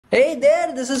Hey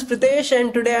there, this is Pritesh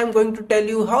and today I'm going to tell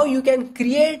you how you can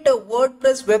create a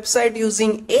WordPress website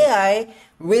using AI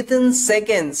within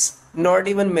seconds, not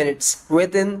even minutes,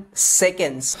 within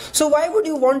seconds. So why would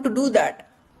you want to do that?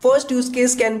 First use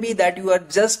case can be that you are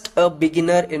just a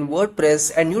beginner in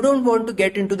WordPress and you don't want to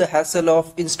get into the hassle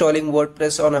of installing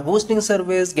WordPress on a hosting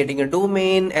service, getting a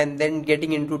domain and then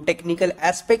getting into technical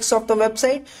aspects of the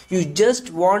website. You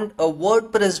just want a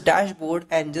WordPress dashboard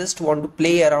and just want to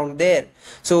play around there.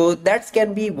 So that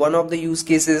can be one of the use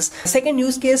cases. Second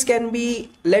use case can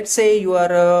be, let's say you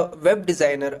are a web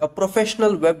designer, a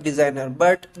professional web designer,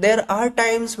 but there are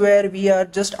times where we are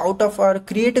just out of our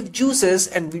creative juices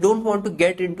and we don't want to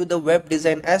get into the web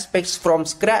design aspects from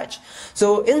scratch.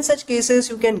 So in such cases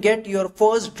you can get your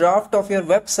first draft of your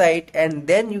website and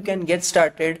then you can get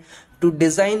started to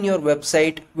design your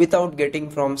website without getting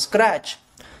from scratch.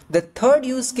 The third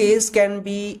use case can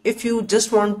be if you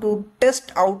just want to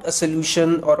test out a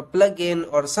solution or a plugin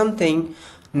or something,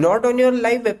 not on your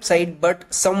live website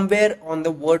but somewhere on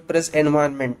the WordPress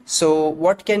environment. So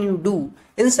what can you do?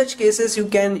 In such cases you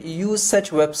can use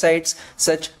such websites,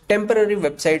 such temporary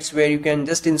websites where you can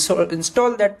just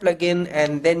install that plugin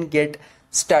and then get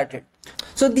started.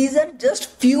 So these are just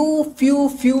few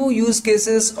use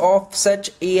cases of such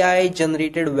AI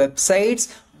generated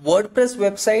websites, WordPress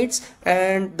websites,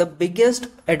 and the biggest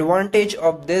advantage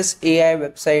of this AI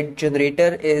website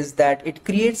generator is that it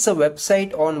creates a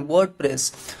website on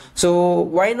WordPress. So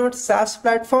why not SaaS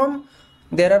platform?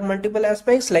 There are multiple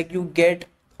aspects, like you get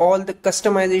all the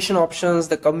customization options,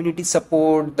 the community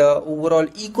support, the overall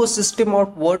ecosystem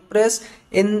of WordPress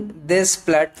in this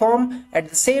platform. At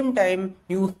the same time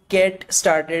you get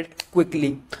started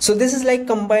quickly. So this is like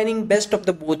combining best of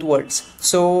the both worlds.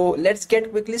 So let's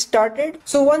get quickly started.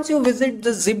 So once you visit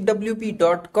the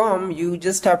ZipWP.com, you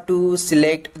just have to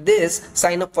select this,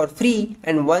 sign up for free,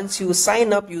 and once you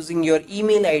sign up using your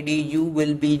email ID you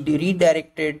will be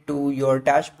redirected to your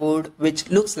dashboard, which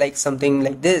looks like something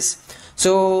like this.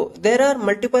 So there are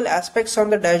multiple aspects on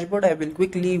the dashboard. I will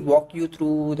quickly walk you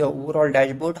through the overall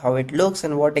dashboard, how it looks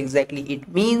and what exactly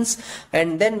it means,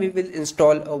 and then we will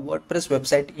install a WordPress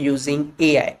website using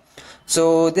AI.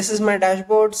 So this is my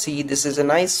dashboard. See, this is a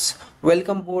nice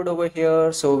welcome board over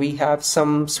here. So we have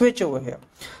some switch over here.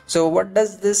 So what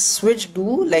does this switch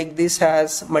do? Like, this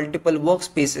has multiple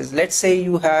workspaces. Let's say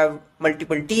you have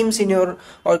multiple teams in your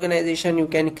organization, you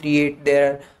can create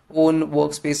their own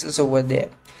workspaces over there.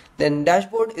 Then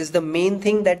dashboard is the main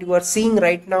thing that you are seeing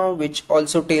right now, which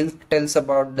also tells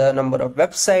about the number of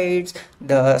websites,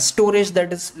 the storage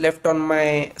that is left on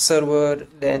my server,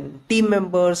 then team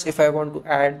members if I want to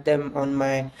add them on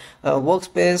my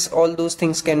workspace. All those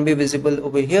things can be visible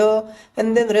over here.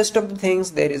 And then rest of the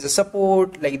things, there is a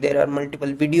support, like there are multiple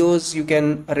videos you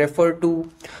can refer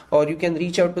to, or you can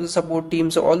reach out to the support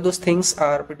team. So all those things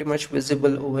are pretty much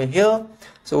visible over here.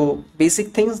 So basic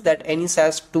things that any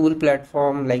SaaS tool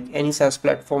platform, like any SaaS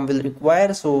platform, will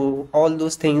require. So all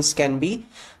those things can be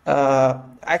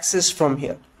accessed from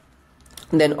here.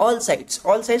 Then all sites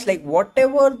like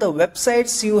whatever the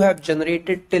websites you have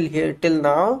generated till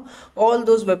now, all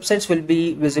those websites will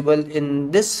be visible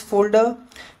in this folder.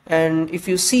 And if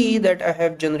you see that I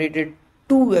have generated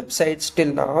 2 websites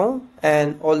till now,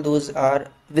 and all those are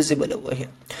visible over here.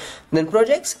 Then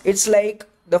projects, it's like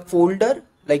the folder.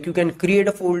 Like you can create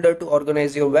a folder to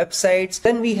organize your websites.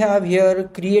 Then we have here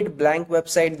create blank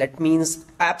website. That means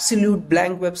absolute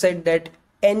blank website that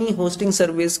any hosting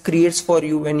service creates for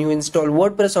you when you install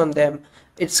WordPress on them.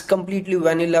 It's completely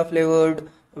vanilla flavored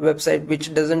website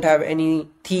which doesn't have any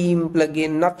theme,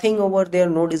 plugin, nothing over there,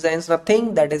 no designs,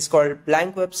 nothing. That is called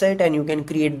blank website, and you can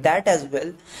create that as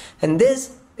well. And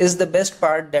this is the best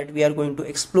part that we are going to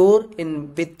explore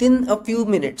within a few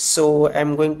minutes. So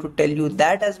I'm going to tell you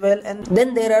that as well. And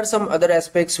then there are some other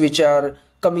aspects which are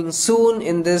coming soon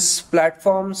in this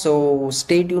platform, so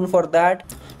stay tuned for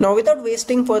that. Now without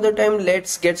wasting further time,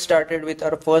 let's get started with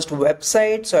our first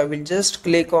website. So I will just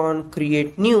click on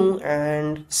create new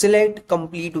and select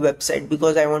complete website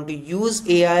because I want to use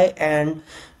AI and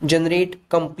generate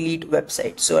complete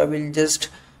website. So I will just,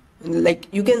 like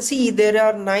you can see, there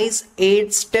are nice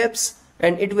 8 steps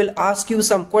and it will ask you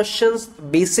some questions,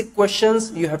 basic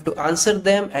questions. You have to answer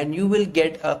them and you will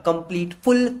get a complete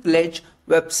full-fledged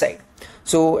website.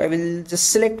 So I will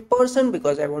just select person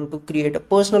because I want to create a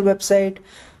personal website.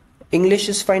 English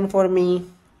is fine for me.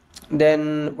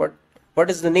 Then what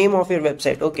is the name of your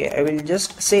website? Okay, I will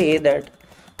just say that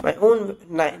my own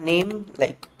name,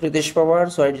 like Pritesh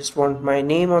Pawar. So I just want my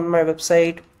name on my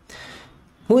website.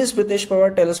 Who is Pritesh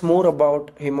Pawar? Tell us more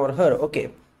about him or her. Okay,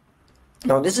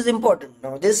 Now this is important.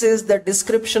 Now this is the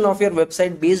description of your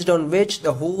website based on which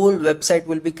the whole website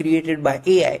will be created by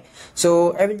AI.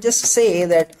 So I will just say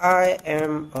that I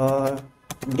am a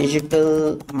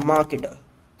digital marketer.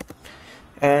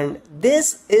 And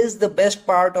this is the best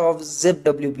part of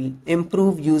ZipWP,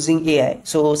 improve using AI.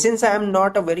 So since I am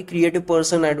not a very creative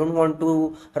person, I don't want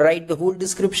to write the whole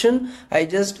description. I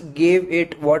just gave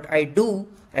it what I do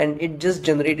and it just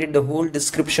generated the whole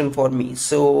description for me.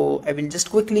 So I will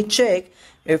just quickly check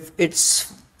if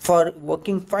it's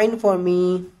working fine for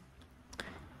me.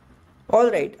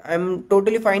 Alright, I'm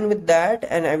totally fine with that,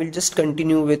 and I will just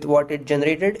continue with what it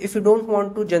generated. If you don't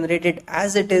want to generate it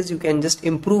as it is, you can just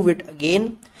improve it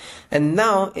again. And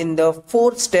now in the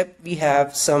fourth step, we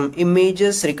have some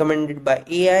images recommended by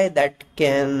AI that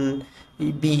can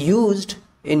be used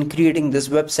in creating this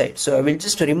website. So I will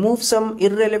just remove some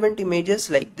irrelevant images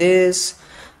like this.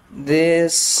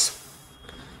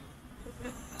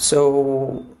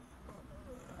 So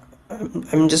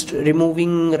I'm just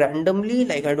removing randomly,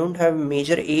 like I don't have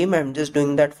major aim. I'm just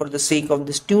doing that for the sake of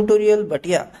this tutorial, but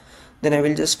yeah, then I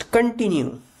will just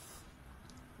continue.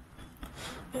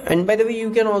 And by the way,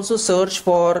 you can also search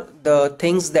for the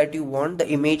things that you want, the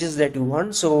images that you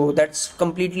want, so that's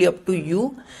completely up to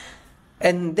you.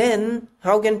 And then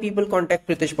how can people contact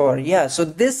Pritesh Pawar? Yeah, so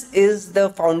this is the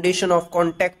foundation of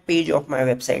contact page of my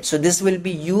website. So this will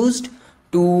be used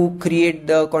to create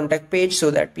the contact page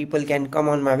so that people can come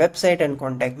on my website and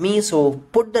contact me. So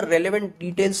put the relevant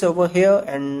details over here,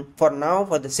 and for now,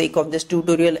 for the sake of this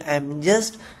tutorial, I'm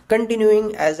just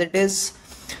continuing as it is.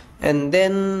 And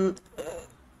then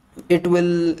it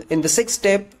will, in the sixth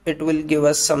step, it will give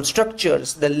us some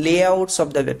structures, the layouts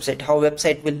of the website, how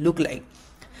website will look like.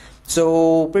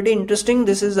 So pretty interesting.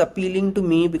 This is appealing to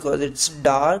me because it's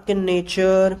dark in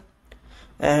nature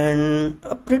and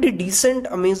a pretty decent,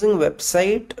 amazing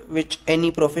website which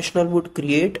any professional would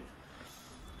create.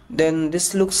 Then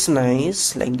this looks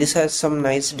nice, like this has some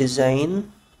nice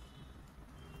design.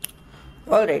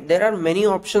 Alright, there are many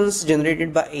options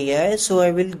generated by AI, so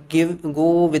I will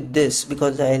go with this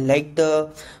because I like the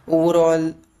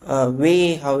overall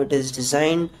way how it is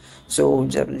designed. So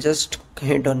just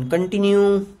hit on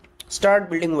continue, start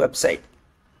building website.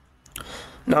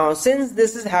 Now since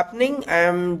this is happening, I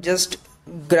am just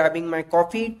grabbing my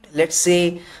coffee. Let's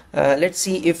see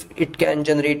if it can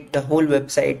generate the whole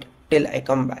website till I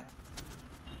come back.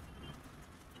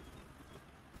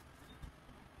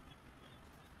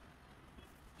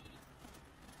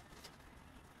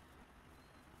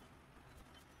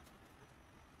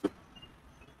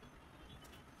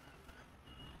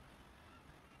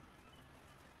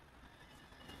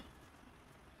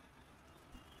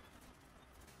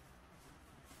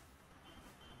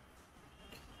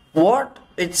 What?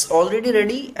 It's already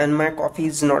ready and my coffee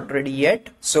is not ready yet,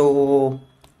 so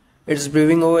it's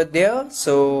brewing over there.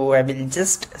 So I will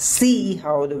just see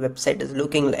how the website is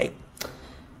looking like.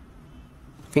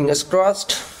 Fingers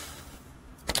crossed.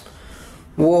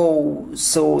 Whoa,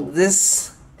 so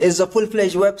this is a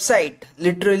full-fledged website,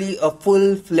 literally a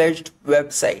full-fledged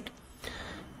website.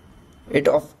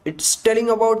 It's telling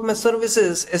about my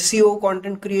services, SEO,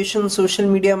 content creation, social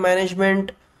media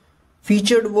management,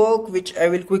 featured work, which I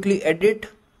will quickly edit,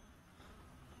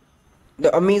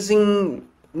 the amazing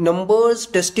numbers,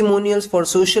 testimonials for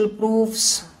social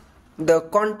proofs, the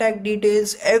contact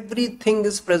details, everything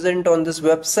is present on this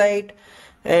website.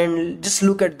 And just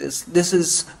look at this. This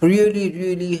is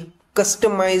really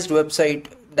customized website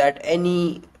that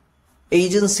any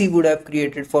agency would have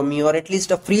created for me, or at least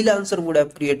a freelancer would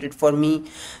have created for me,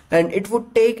 and it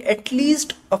would take at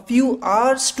least a few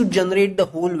hours to generate the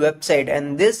whole website,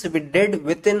 and this we did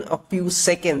within a few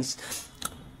seconds,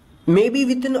 maybe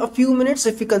within a few minutes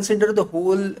if we consider the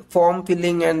whole form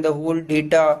filling and the whole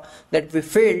data that we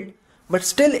filled. But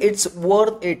still, it's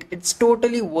worth it. It's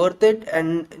totally worth it.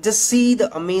 And just see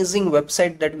the amazing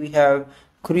website that we have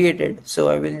created. So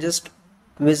I will just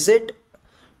visit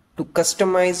to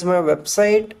customize my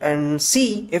website and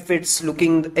see if it's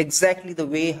looking exactly the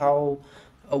way how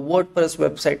a WordPress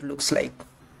website looks like.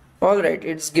 Alright,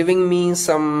 it's giving me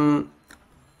some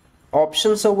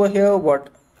options over here, what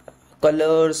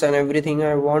colors and everything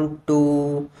I want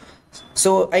to.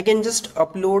 So I can just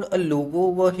upload a logo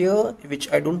over here, which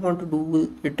I don't want to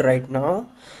do it right now.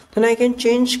 Then I can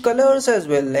change colors as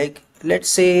well, like let's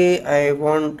say I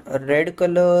want a red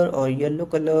color or yellow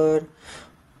color.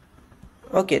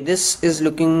 Okay, this is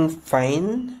looking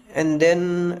fine. And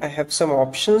then I have some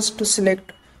options to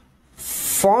select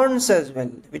fonts as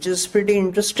well, which is pretty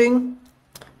interesting.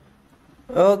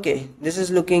 Okay, this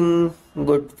is looking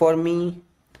good for me.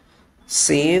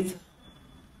 Save.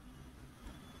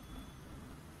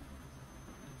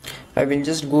 I will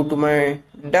just go to my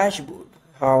dashboard,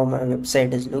 how my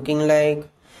website is looking like.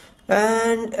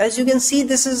 And as you can see,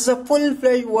 this is a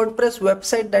full-fledged WordPress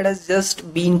website that has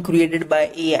just been created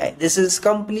by AI. This is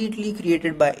completely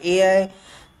created by AI,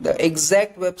 the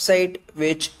exact website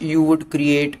which you would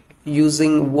create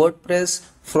using WordPress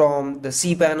from the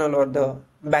cPanel or the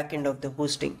backend of the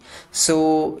hosting.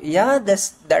 So yeah,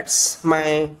 that's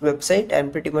my website,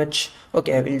 and pretty much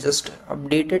okay. I will just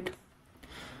update it.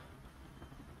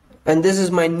 And this is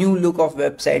my new look of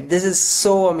website. This is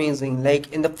so amazing.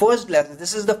 Like in the first glance,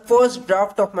 this is the first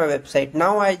draft of my website.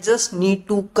 Now I just need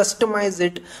to customize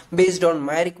it based on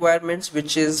my requirements,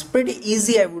 which is pretty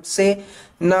easy, I would say.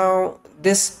 Now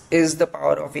this is the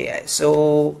power of AI.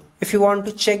 So if you want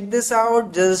to check this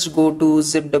out, just go to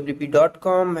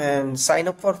zipwp.com and sign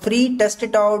up for free, test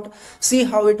it out, see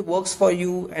how it works for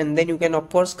you, and then you can of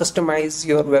course customize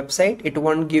your website. It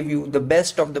won't give you the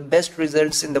best of the best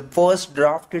results in the first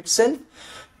draft itself.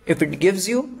 If it gives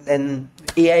you, then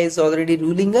AI is already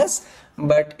ruling us.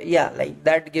 But yeah, like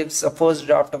that gives a first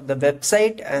draft of the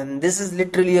website, and this is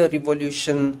literally a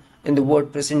revolution in the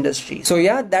WordPress industry. So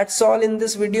yeah, that's all in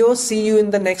this video. See you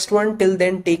in the next one. Till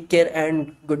then, take care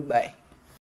and goodbye.